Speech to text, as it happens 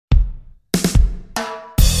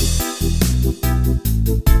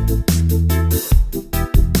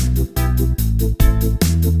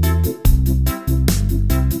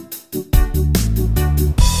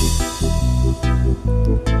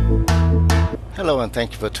Hello and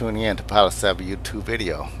thank you for tuning in to Pilot Savvy YouTube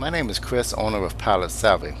video. My name is Chris, owner of Pilot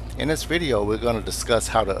Savvy. In this video we're going to discuss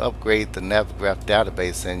how to upgrade the Navigraph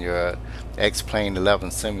database in your X-Plane 11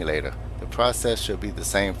 simulator. The process should be the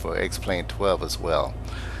same for X-Plane 12 as well.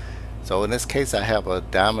 So in this case I have a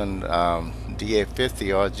Diamond DA-50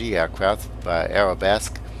 RG aircraft by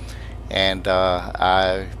Arabesque, and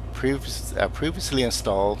I previously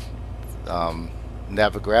installed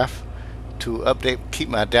Navigraph to keep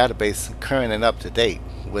my database current and up to date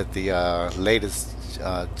with the latest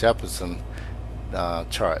Jefferson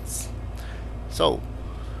charts. So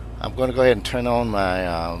I'm going to go ahead and turn on my,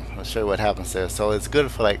 I'll show you what happens there. So it's good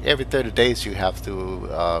for like every 30 days you have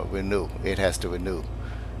to renew. It has to renew.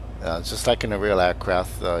 Just like in a real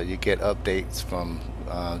aircraft, you get updates from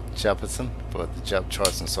Jefferson for the Jep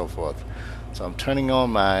charts and so forth. So I'm turning on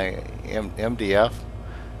my MDF,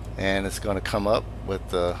 and it's going to come up with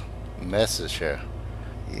the message here.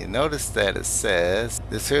 You notice that it says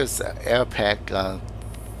this here's AirPack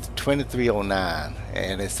 2309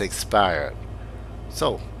 and it's expired.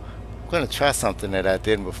 So I'm going to try something that I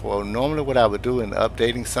didn't before. Normally what I would do in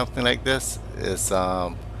updating something like this is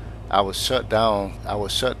I would shut down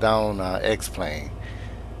X-Plane.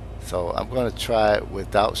 So I'm going to try it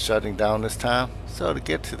without shutting down this time. So to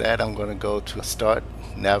get to that, I'm going to go to Start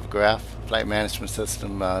Navigraph Flight Management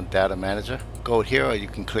System Data Manager. Go here, or you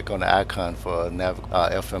can click on the icon for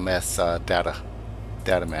FMS Data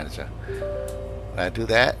Manager. When I do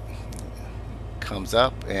that, it comes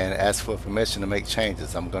up and asks for permission to make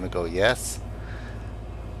changes. I'm going to go yes,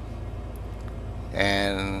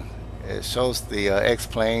 and it shows the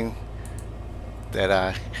X-Plane that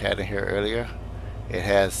I had in here earlier. It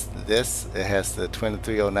has this. It has the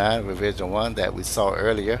 2309 revision 1 that we saw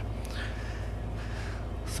earlier.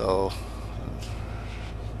 So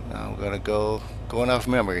now I'm going to going off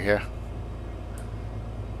memory here.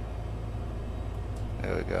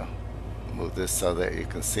 There we go. Move this so that you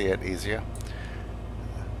can see it easier.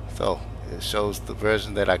 So it shows the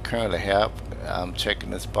version that I currently have. I'm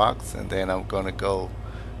checking this box, and then I'm going to go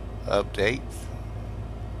update,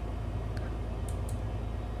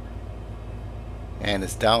 and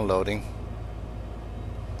it's downloading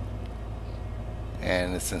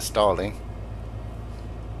and it's installing.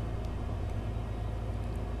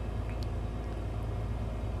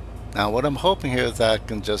 Now what I'm hoping here is I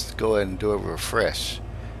can just go ahead and do a refresh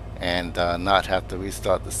and not have to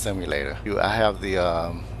restart the simulator. I have the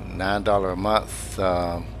 $9 a month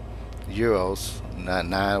euros.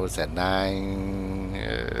 Was at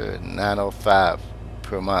 905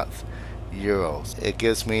 per month euros. It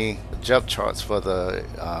gives me jump charts for the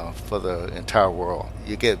entire world.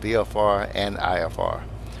 You get VFR and IFR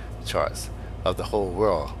charts of the whole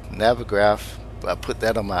world. Navigraph, I put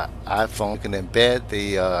that on my iPhone. You can embed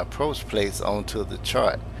the approach plates onto the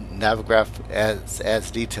chart. Navigraph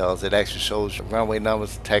adds details. It actually shows runway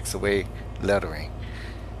numbers, taxiway lettering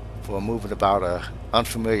for moving about a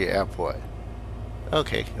unfamiliar airport.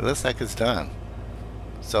 Okay, it looks like it's done.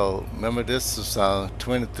 So remember, this was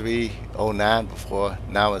 2309 before.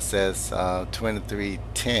 Now it says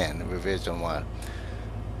 2310 revision 1.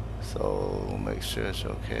 So make sure it's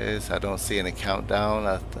okay. So I don't see any countdown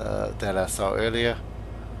that I saw earlier.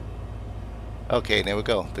 Okay, there we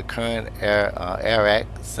go. The current AIRAC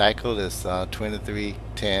cycle is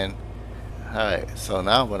 2310. Alright, so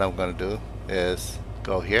now what I'm going to do is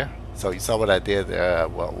go here. So you saw what I did there. I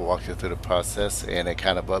walked you through the process, and it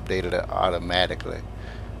kind of updated it automatically.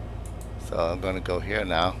 So I'm going to go here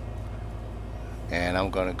now, and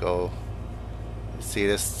I'm going to go see,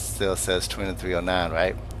 this still says 2309,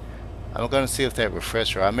 right? I'm going to see if that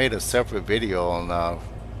refresher, I made a separate video on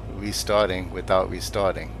restarting without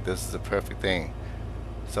restarting. This is the perfect thing.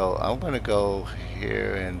 So I'm going to go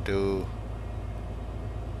here and do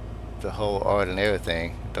the whole art and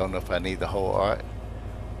everything. Don't know if I need the whole art.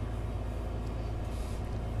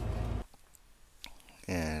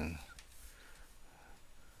 And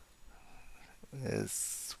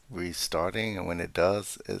it's restarting, and when it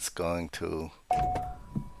does, it's going to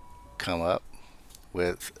come up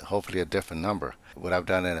with hopefully a different number. What I've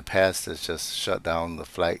done in the past is just shut down the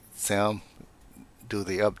flight sim, do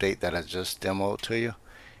the update that I just demoed to you,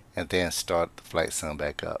 and then start the flight sim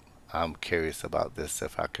back up. I'm curious about this,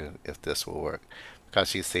 if this will work,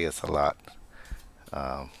 because you see it's a lot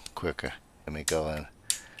quicker. Let me go and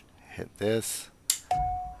hit this.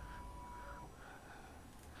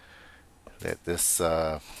 Let this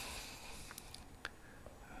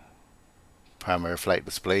primary flight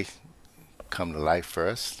display come to life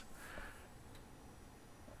first.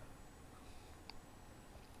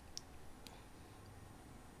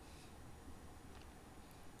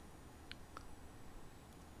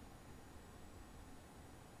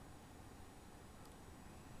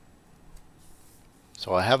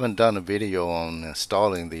 So I haven't done a video on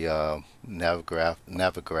installing the Navigraph,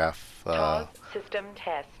 Pause system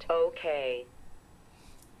test. Okay.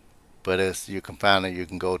 but as you can find it, you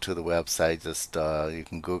can go to the website. Just you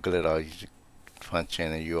can Google it, or you punch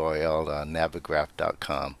in a URL,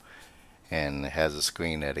 navigraph.com, and it has a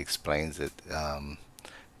screen that explains it.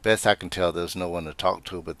 Best I can tell, there's no one to talk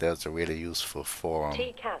to, but there's a really useful forum.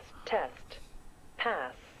 TCAS test.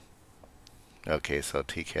 Pass. Okay, so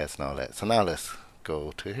TCAS and all that. So now let's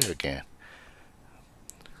go to here again.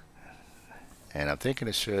 And I'm thinking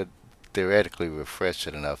it should theoretically refresh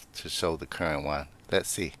it enough to show the current one. Let's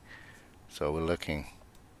see. So we're looking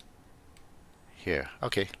here.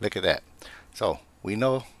 Okay, look at that. So we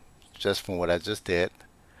know just from what I just did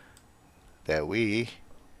that we,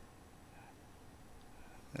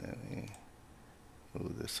 let me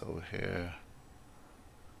move this over here.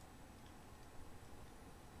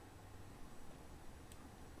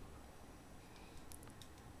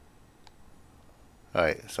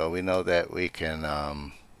 Alright, so we know that we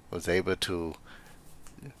can was able to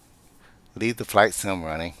leave the flight sim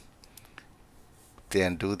running,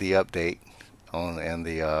 then do the update on in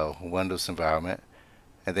the Windows environment,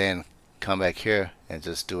 and then come back here and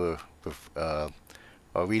just do a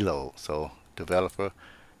reload. So developer,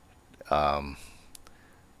 I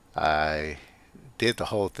did the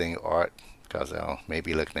whole thing art because I may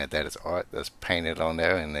be looking at that as art that's painted on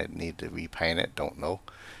there and it need to repaint it. Don't know.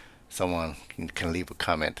 Someone can leave a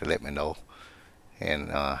comment to let me know and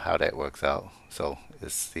how that works out. So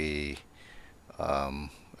it's the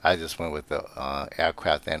I just went with the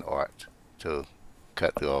aircraft and art to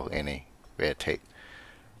cut through any red tape.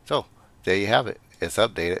 So there you have it. It's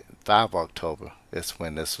updated 5 October. It's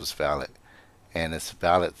when this was valid, and it's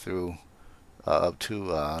valid through up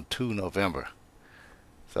to 2 November.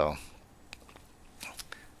 So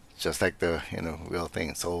just like the real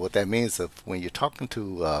thing. So what that means is when you're talking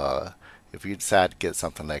to if you decide to get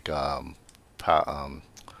something like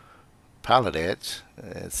Pilot Edge,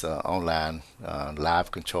 it's an online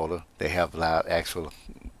live controller. They have live actual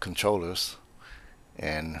controllers,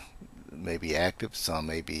 and maybe active, some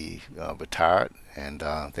may be retired, and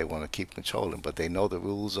they want to keep controlling, but they know the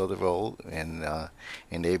rules of the road in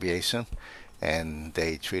aviation, and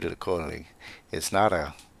they treat it accordingly. It's not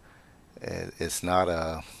a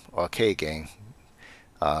arcade game.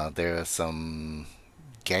 There are some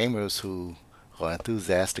gamers who are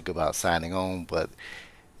enthusiastic about signing on, but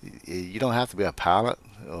you don't have to be a pilot,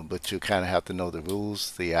 but you kind of have to know the rules.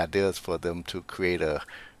 The idea is for them to create a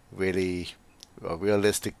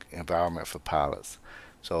realistic environment for pilots.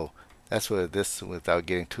 So that's what this, without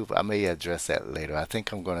getting too, I may address that later. I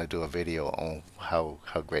think I'm going to do a video on how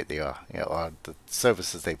great they are, or the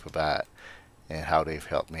services they provide and how they've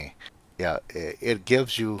helped me. Yeah, it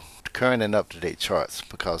gives you current and up-to-date charts,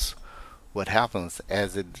 because what happens,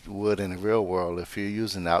 as it would in the real world, if you're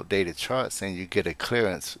using outdated charts and you get a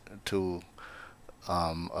clearance to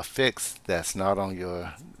a fix that's not on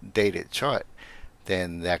your dated chart,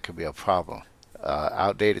 then that could be a problem.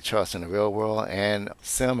 Outdated charts in the real world and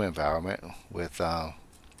sim environment with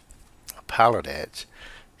Pilot Edge,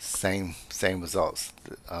 same results.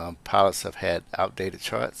 Pilots have had outdated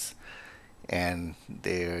charts and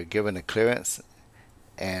they're given a clearance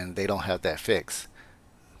and they don't have that fix.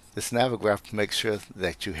 This Navigraph makes sure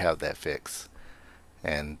that you have that fix,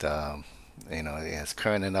 and it's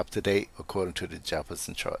current and up to date according to the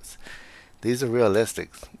Jefferson charts. These are realistic,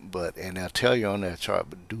 and they'll tell you on their chart,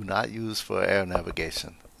 but do not use for air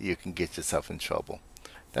navigation. You can get yourself in trouble.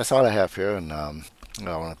 That's all I have here, and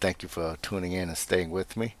I want to thank you for tuning in and staying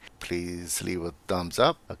with me. Please leave a thumbs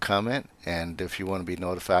up, a comment, and if you want to be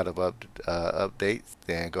notified of updates,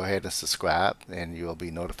 then go ahead and subscribe, and you'll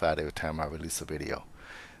be notified every time I release a video.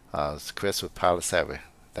 It's Chris with Pilot Savvy.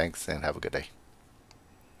 Thanks and have a good day.